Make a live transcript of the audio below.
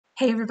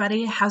Hey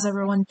everybody, how's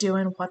everyone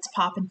doing? What's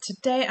poppin'?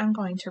 Today I'm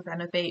going to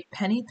renovate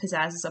Penny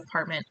Pizzazz's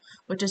apartment,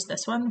 which is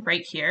this one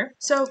right here.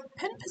 So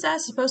Penny Pizzazz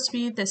is supposed to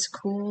be this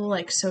cool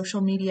like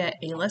social media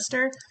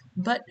A-lister,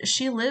 but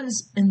she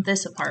lives in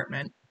this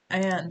apartment.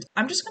 And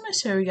I'm just going to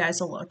show you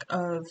guys a look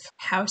of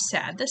how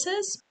sad this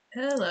is.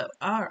 Hello,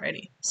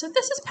 alrighty. So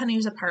this is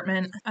Penny's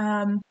apartment.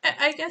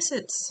 I guess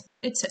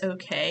it's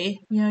okay.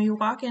 You know, you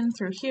walk in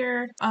through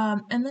here,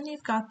 and then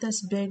you've got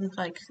this big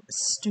like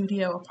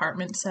studio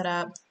apartment set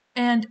up.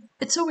 And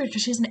it's so weird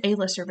because she's an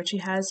A-lister, but she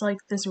has like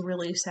this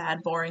really sad,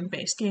 boring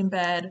base game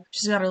bed.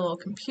 She's got her little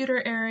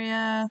computer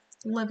area,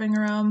 living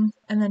room,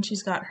 and then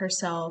she's got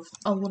herself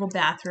a little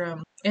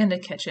bathroom and a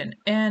kitchen.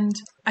 And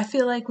I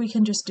feel like we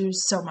can just do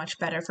so much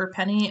better for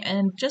Penny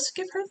and just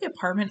give her the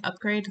apartment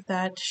upgrade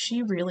that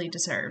she really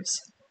deserves.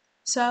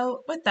 So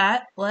with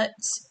that,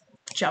 let's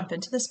jump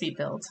into the speed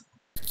build.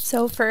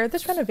 So for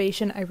this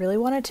renovation, I really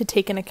wanted to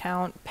take into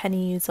account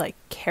Penny's like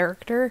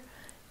character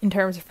in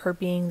terms of her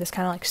being this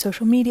kind of like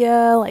social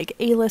media, like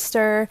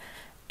A-lister,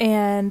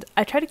 and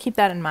I tried to keep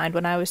that in mind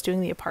when I was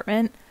doing the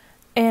apartment.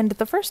 And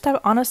the first step,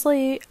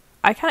 honestly,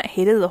 I kind of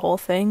hated the whole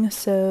thing,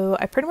 so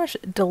I pretty much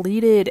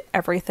deleted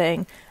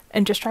everything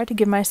and just tried to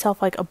give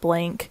myself like a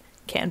blank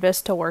canvas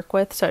to work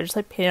with. So I just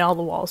like painted all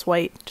the walls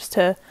white just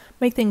to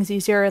make things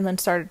easier, and then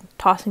started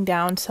tossing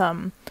down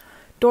some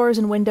doors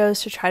and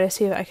windows to try to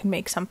see if I can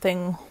make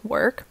something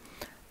work.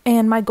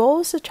 And my goal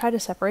was to try to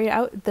separate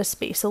out the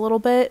space a little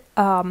bit,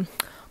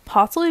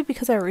 possibly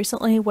because I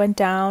recently went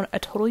down a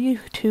total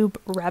YouTube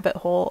rabbit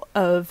hole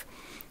of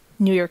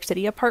New York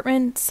City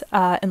apartments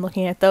and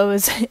looking at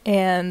those,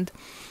 and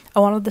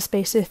I wanted the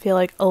space to feel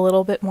like a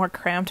little bit more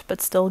cramped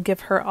but still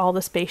give her all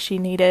the space she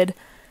needed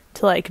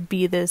to like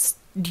be this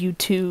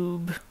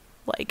YouTube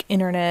like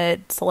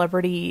internet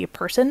celebrity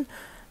person.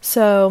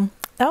 So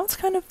that was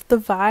kind of the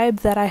vibe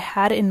that I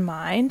had in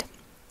mind.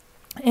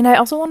 And I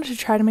also wanted to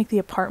try to make the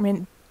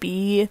apartment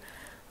be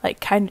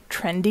like kind of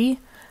trendy.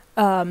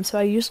 So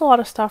I used a lot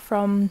of stuff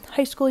from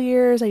high school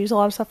years. I used a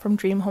lot of stuff from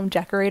Dream Home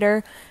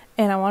Decorator,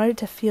 and I wanted it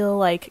to feel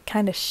like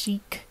kind of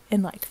chic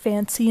and like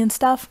fancy and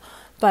stuff.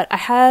 But I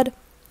had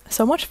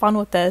so much fun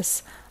with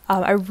this.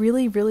 I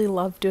really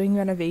love doing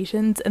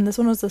renovations, and this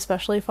one was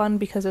especially fun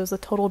because it was a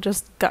total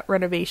just gut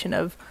renovation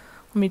of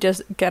let me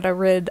just get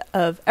rid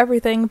of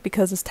everything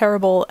because it's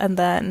terrible and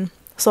then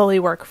slowly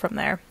work from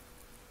there.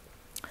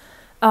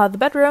 The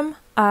bedroom,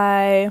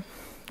 I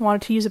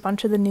wanted to use a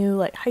bunch of the new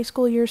like high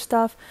school year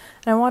stuff,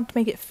 and I wanted to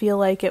make it feel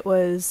like it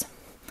was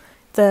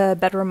the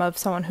bedroom of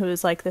someone who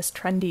is like this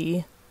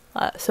trendy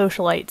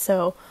socialite.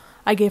 So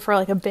I gave her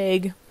like a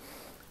big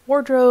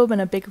wardrobe and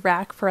a big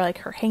rack for like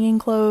her hanging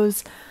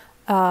clothes.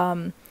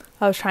 I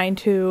was trying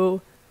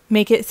to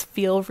make it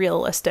feel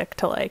realistic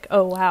to like,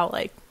 oh wow,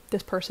 like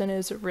this person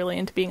is really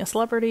into being a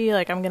celebrity,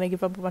 like I'm gonna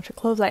give up a bunch of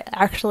clothes. I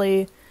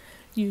actually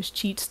used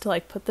cheats to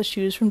like put the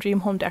shoes from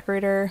Dream Home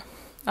Decorator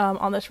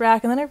on this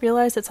rack, and then I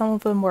realized that some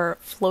of them were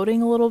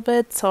floating a little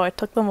bit, so I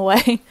took them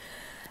away.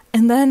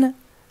 And then,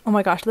 oh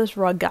my gosh, this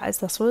rug, guys,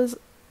 this was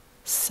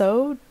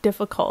so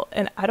difficult,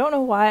 and I don't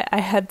know why I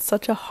had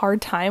such a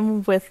hard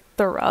time with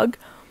the rug,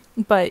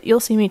 but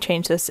you'll see me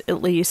change this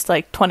at least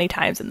like 20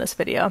 times in this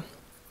video.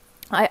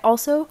 I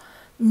also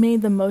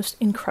made the most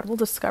incredible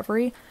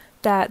discovery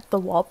that the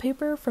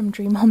wallpaper from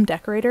Dream Home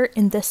Decorator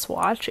in this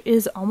swatch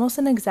is almost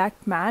an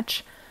exact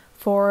match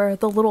for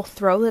the little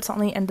throw that's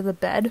on the end of the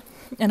bed.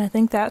 And I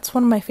think that's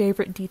one of my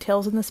favorite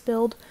details in this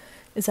build,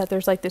 is that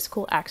there's like this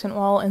cool accent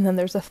wall and then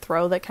there's a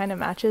throw that kind of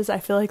matches. I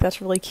feel like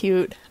that's really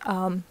cute,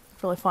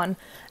 really fun.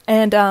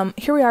 And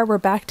here we are, we're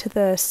back to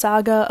the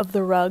saga of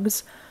the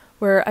rugs,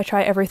 where I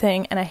try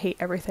everything and I hate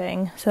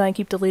everything, so I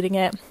keep deleting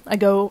it. I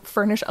go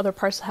furnish other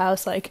parts of the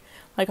house, like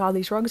oh,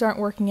 these rugs aren't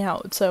working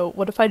out, so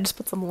what if I just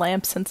put some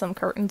lamps and some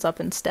curtains up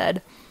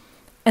instead?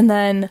 And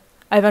then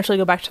I eventually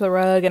go back to the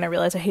rug and I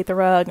realize I hate the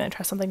rug, and I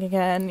try something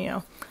again, you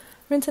know,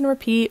 rinse and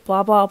repeat,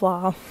 blah blah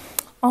blah,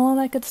 all of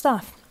that good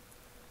stuff.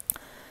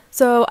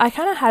 So I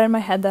kind of had in my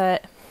head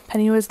that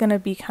Penny was going to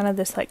be kind of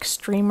this like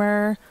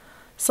streamer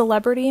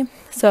celebrity,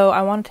 so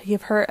I wanted to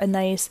give her a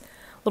nice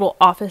little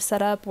office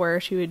setup where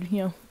she would, you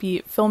know, be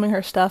filming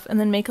her stuff, and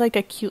then make like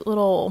a cute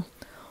little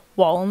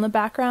wall in the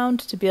background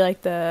to be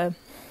like the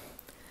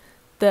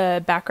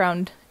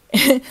background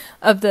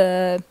of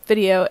the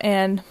video.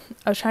 And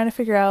I was trying to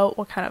figure out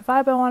what kind of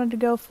vibe I wanted to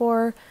go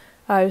for.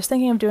 I was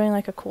thinking of doing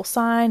like a cool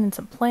sign and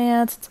some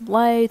plants and some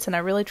lights, and I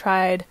really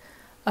tried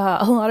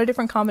a lot of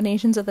different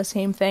combinations of the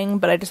same thing,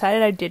 but I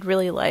decided I did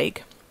really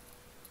like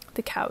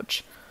the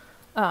couch.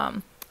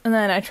 And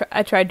then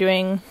I tried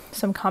doing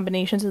some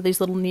combinations of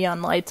these little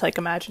neon lights, like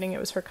imagining it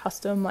was her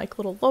custom like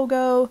little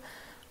logo.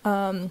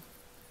 And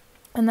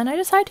then I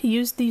decided to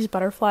use these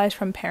butterflies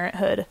from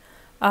Parenthood,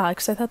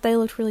 because I thought they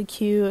looked really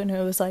cute and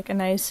it was like a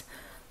nice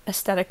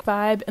aesthetic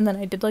vibe. And then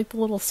I did like the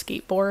little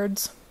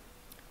skateboards,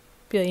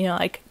 you know,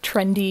 like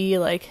trendy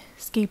like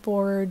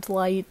skateboards,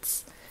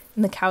 lights,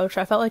 and the couch.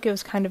 I felt like it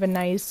was kind of a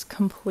nice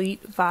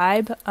complete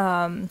vibe.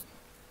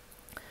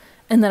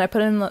 And then I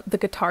put in the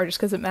guitar just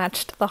because it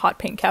matched the hot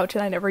pink couch,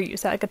 and I never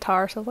used that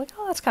guitar, so I was like,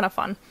 oh, that's kind of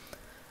fun.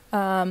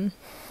 I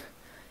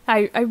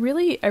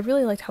really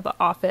liked how the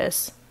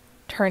office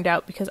turned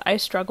out because I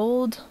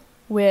struggled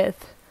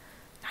with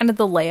kind of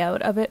the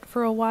layout of it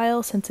for a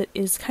while since it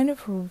is kind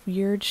of a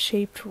weird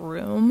shaped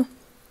room.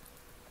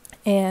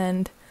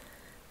 And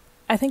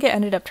I think it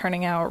ended up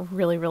turning out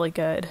really, really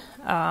good.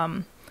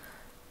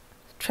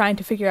 Trying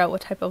to figure out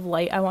what type of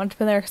light I wanted to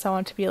put there because I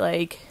wanted to be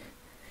like,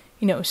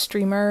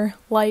 streamer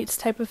lights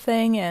type of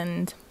thing,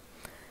 and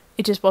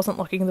it just wasn't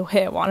looking the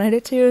way I wanted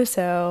it to,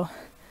 so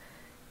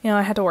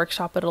I had to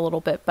workshop it a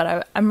little bit,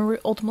 but I'm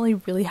ultimately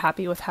really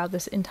happy with how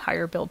this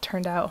entire build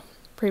turned out.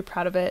 Pretty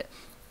proud of it.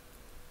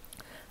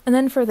 And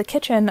then for the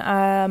kitchen,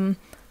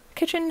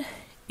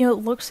 it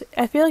looks,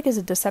 I feel like, is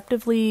a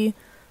deceptively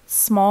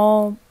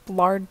small,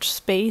 large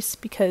space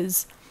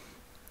because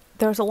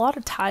there's a lot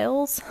of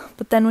tiles,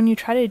 but then when you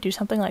try to do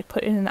something like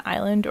put in an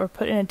island or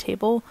put in a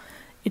table,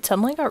 it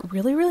suddenly got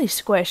really, really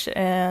squished,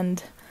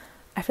 and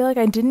I feel like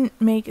I didn't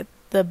make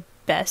the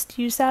best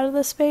use out of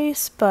the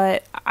space,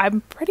 but I'm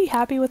pretty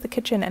happy with the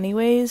kitchen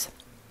anyways.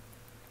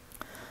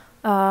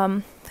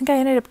 I think I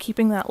ended up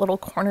keeping that little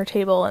corner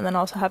table and then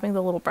also having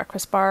the little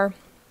breakfast bar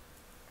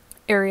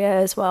area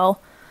as well.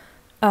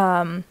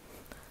 But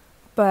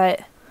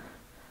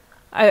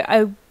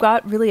I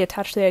got really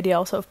attached to the idea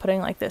also of putting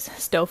like this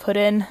stove hood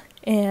in,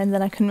 and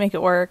then I couldn't make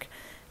it work.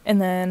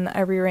 And then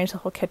I rearranged the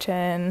whole kitchen,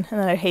 and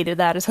then I hated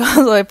that as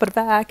well, so I put it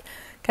back,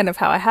 kind of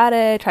how I had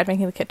it, tried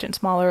making the kitchen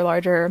smaller,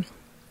 larger.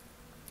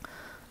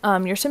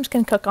 Your Sims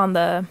can cook on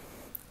the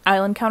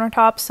island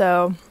countertop,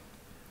 so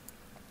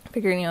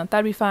figuring,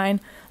 that'd be fine.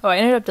 Oh, I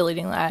ended up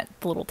deleting the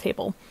little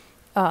table.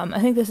 I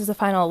think this is the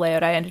final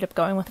layout I ended up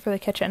going with for the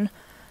kitchen,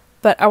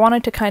 but I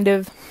wanted to kind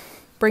of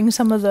bring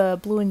some of the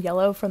blue and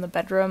yellow from the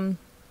bedroom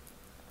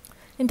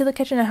into the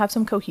kitchen and have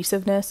some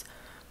cohesiveness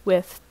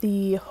with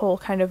the whole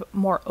kind of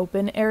more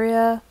open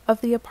area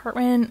of the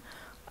apartment.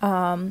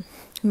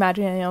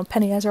 Imagine,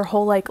 Penny has her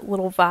whole like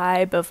little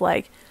vibe of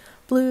like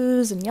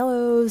blues and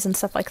yellows and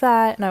stuff like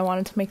that, and I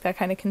wanted to make that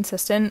kind of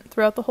consistent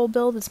throughout the whole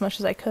build as much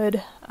as I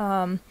could.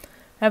 I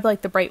have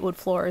like the bright wood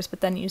floors,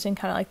 but then using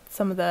kind of like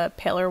some of the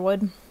paler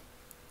wood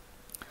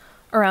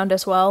around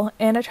as well,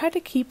 and I tried to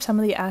keep some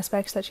of the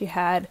aspects that she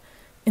had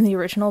in the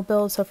original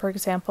build. So for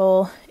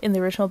example, in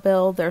the original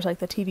build there's like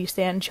the TV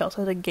stand, she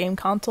also has a game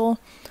console,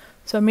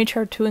 so I made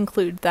sure to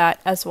include that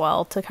as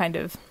well to kind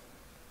of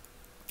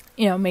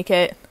make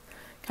it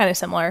kind of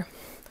similar.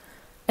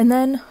 And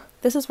then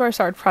this is where I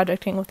started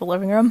projecting with the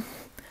living room,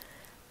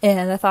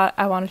 and I thought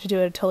I wanted to do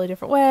it a totally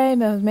different way.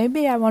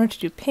 Maybe I wanted to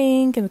do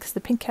pink, and because the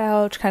pink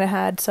couch kind of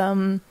had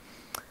some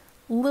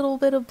little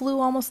bit of blue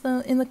almost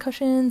in the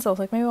cushions, I was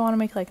like, maybe I want to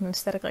make like an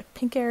aesthetic like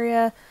pink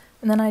area,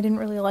 and then I didn't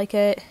really like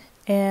it,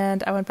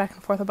 and I went back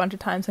and forth a bunch of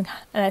times, and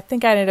I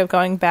think I ended up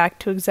going back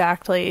to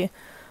exactly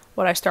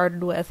what I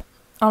started with.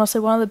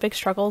 Honestly, one of the big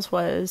struggles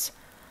was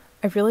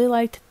I really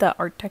liked the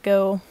Art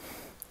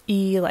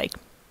Deco-y like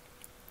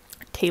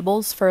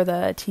tables for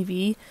the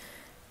TV,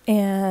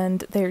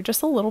 and they're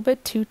just a little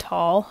bit too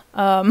tall.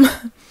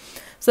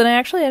 So then I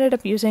actually ended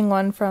up using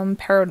one from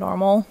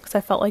Paranormal because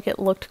I felt like it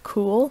looked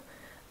cool,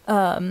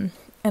 and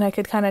I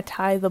could kind of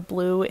tie the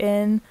blue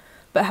in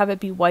but have it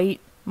be white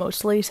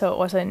mostly, so it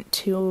wasn't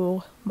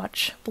too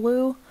much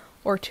blue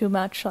or too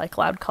much like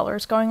loud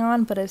colors going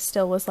on, but it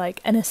still was like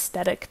an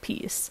aesthetic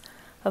piece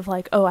of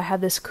like, oh, I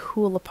have this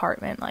cool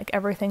apartment, like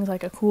everything's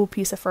like a cool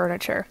piece of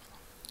furniture.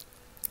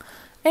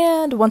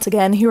 And once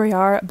again, here we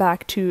are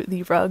back to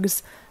the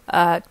rugs.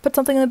 Put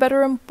something in the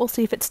bedroom, we'll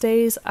see if it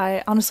stays.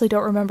 I honestly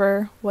don't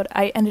remember what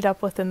I ended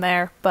up with in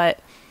there, but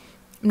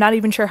I'm not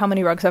even sure how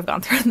many rugs I've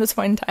gone through at this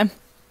point in time.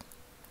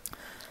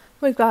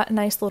 We've got a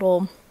nice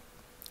little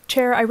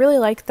chair. I really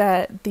like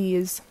that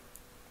these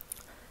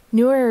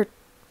newer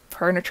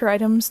furniture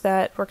items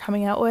that we're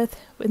coming out with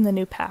in the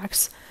new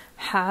packs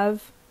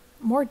have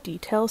more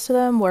details to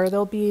them, where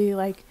there'll be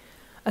like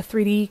a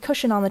 3D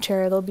cushion on the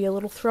chair, there'll be a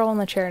little throw on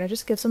the chair, and it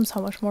just gives them so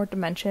much more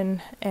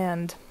dimension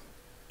and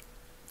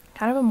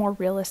kind of a more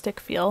realistic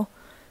feel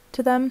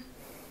to them.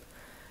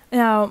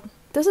 Now,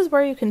 this is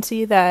where you can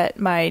see that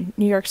my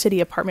New York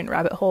City apartment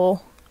rabbit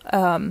hole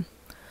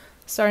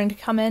starting to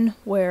come in,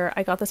 where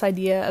I got this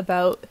idea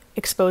about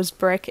exposed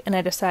brick, and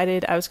I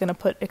decided I was going to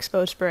put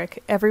exposed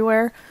brick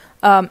everywhere,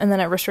 and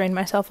then I restrained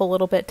myself a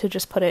little bit to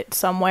just put it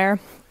somewhere.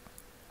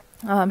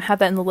 Have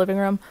that in the living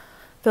room.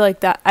 I feel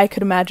like that I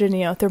could imagine,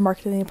 if they're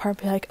marketing the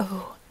apartment, be like,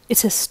 oh,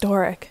 it's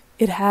historic.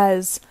 It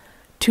has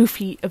 2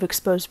 feet of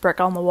exposed brick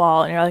on the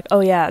wall, and you're like,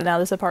 oh yeah, now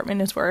this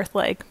apartment is worth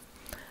like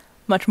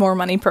much more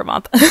money per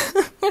month.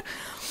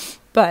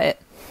 But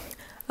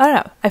I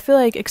don't know. I feel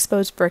like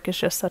exposed brick is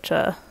just such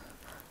a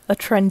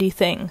trendy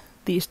thing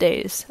these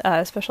days,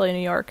 especially in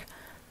New York.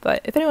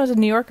 But if anyone's a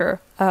New Yorker,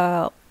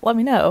 let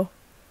me know.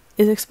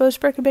 Is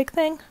exposed brick a big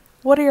thing?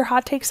 What are your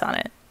hot takes on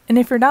it? And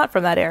if you're not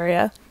from that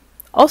area,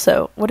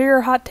 also, what are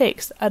your hot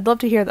takes? I'd love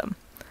to hear them.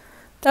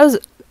 That was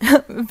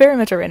very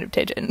much a random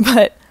tangent,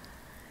 but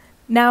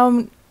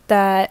now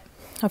that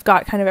I've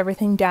got kind of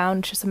everything down,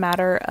 it's just a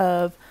matter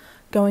of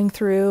going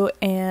through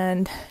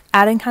and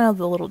adding kind of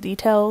the little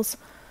details.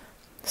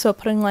 So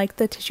putting like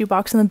the tissue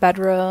box in the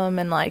bedroom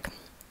and like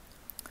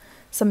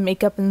some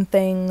makeup and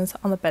things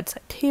on the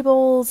bedside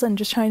tables, and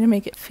just trying to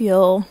make it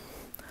feel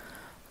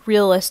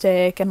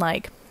realistic and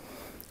like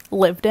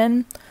lived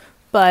in,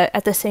 but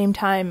at the same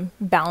time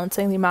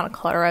balancing the amount of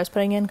clutter I was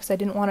putting in, because I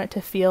didn't want it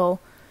to feel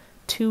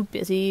too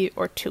busy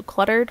or too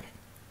cluttered.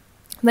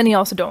 Then you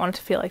also don't want it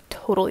to feel like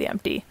totally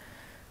empty.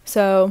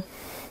 So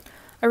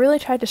I really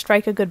tried to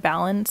strike a good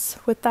balance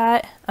with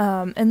that.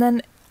 And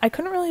then I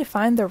couldn't really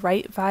find the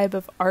right vibe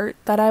of art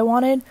that I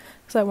wanted,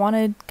 because I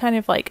wanted kind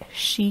of like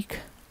chic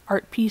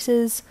art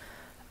pieces.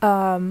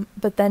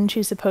 But then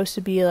she's supposed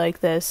to be like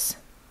this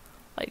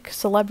like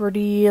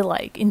celebrity,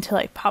 like into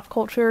like pop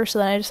culture. So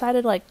then I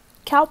decided like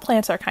cow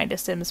plants are kind of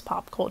Sims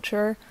pop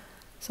culture.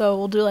 So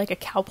we'll do like a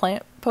cow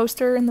plant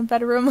poster in the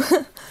bedroom.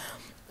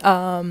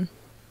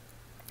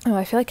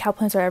 I feel like cow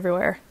plants are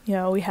everywhere. You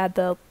know, we had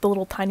the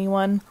little tiny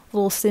one,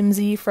 little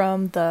Simsy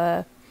from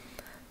the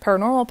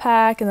paranormal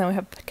pack, and then we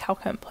have the cow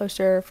plant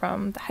poster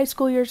from the high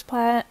school years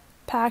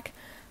pack.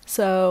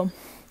 So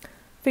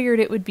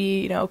figured it would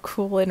be, you know,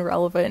 cool and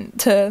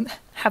relevant to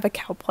have a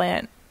cow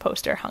plant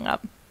poster hung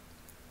up.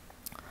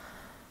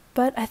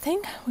 But I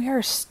think we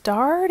are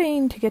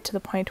starting to get to the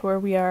point where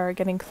we are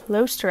getting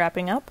close to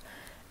wrapping up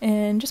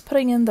and just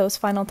putting in those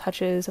final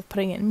touches of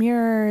putting in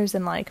mirrors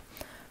and like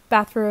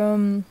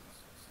bathroom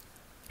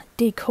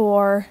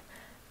decor,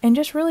 and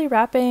just really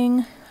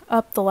wrapping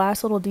up the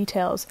last little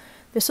details.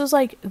 This was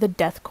like the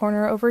death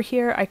corner over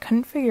here. I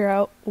couldn't figure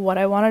out what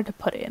I wanted to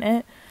put in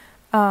it,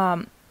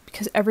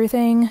 because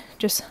everything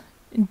just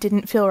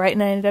didn't feel right,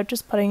 and I ended up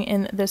just putting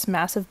in this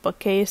massive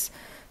bookcase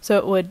so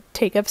it would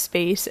take up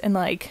space and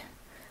like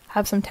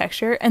have some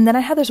texture. And then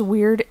I had this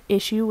weird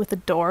issue with the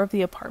door of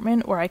the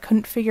apartment where I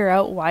couldn't figure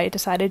out why it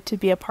decided to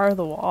be a part of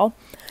the wall,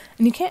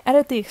 and you can't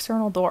edit the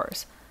external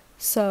doors.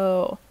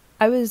 So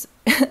I was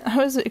I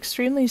was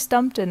extremely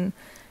stumped, and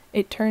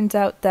it turns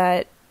out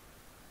that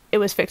it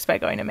was fixed by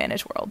going to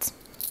Manage Worlds.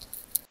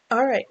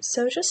 Alright,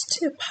 so just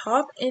to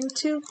pop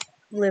into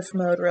live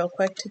mode real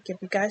quick to give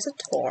you guys a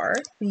tour.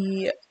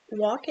 We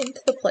walk into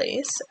the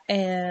place,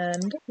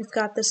 and we've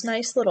got this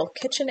nice little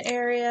kitchen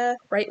area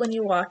right when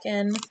you walk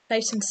in.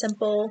 Nice and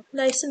simple,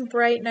 nice and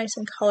bright, nice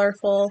and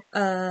colorful.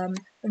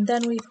 And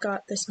then we've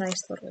got this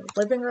nice little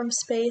living room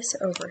space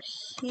over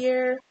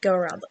here. Go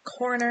around the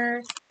corner.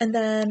 And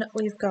then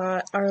we've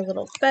got our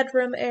little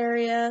bedroom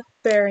area.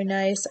 Very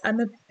nice. I'm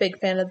a big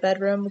fan of the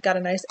bedroom. We've got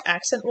a nice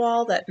accent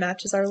wall that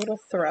matches our little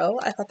throw.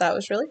 I thought that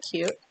was really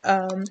cute.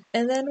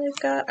 And then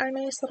we've got our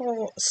nice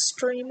little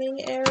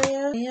streaming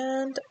area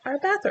and our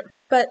bathroom.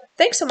 But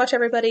thanks so much,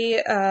 everybody,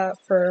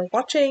 for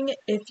watching.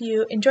 If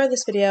you enjoyed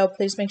this video,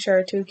 please make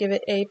sure to give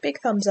it a big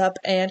thumbs up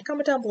and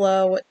comment down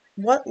below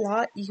what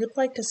lot you'd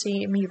like to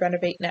see me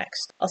renovate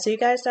next. I'll see you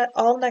guys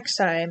all next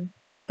time.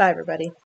 Bye, everybody.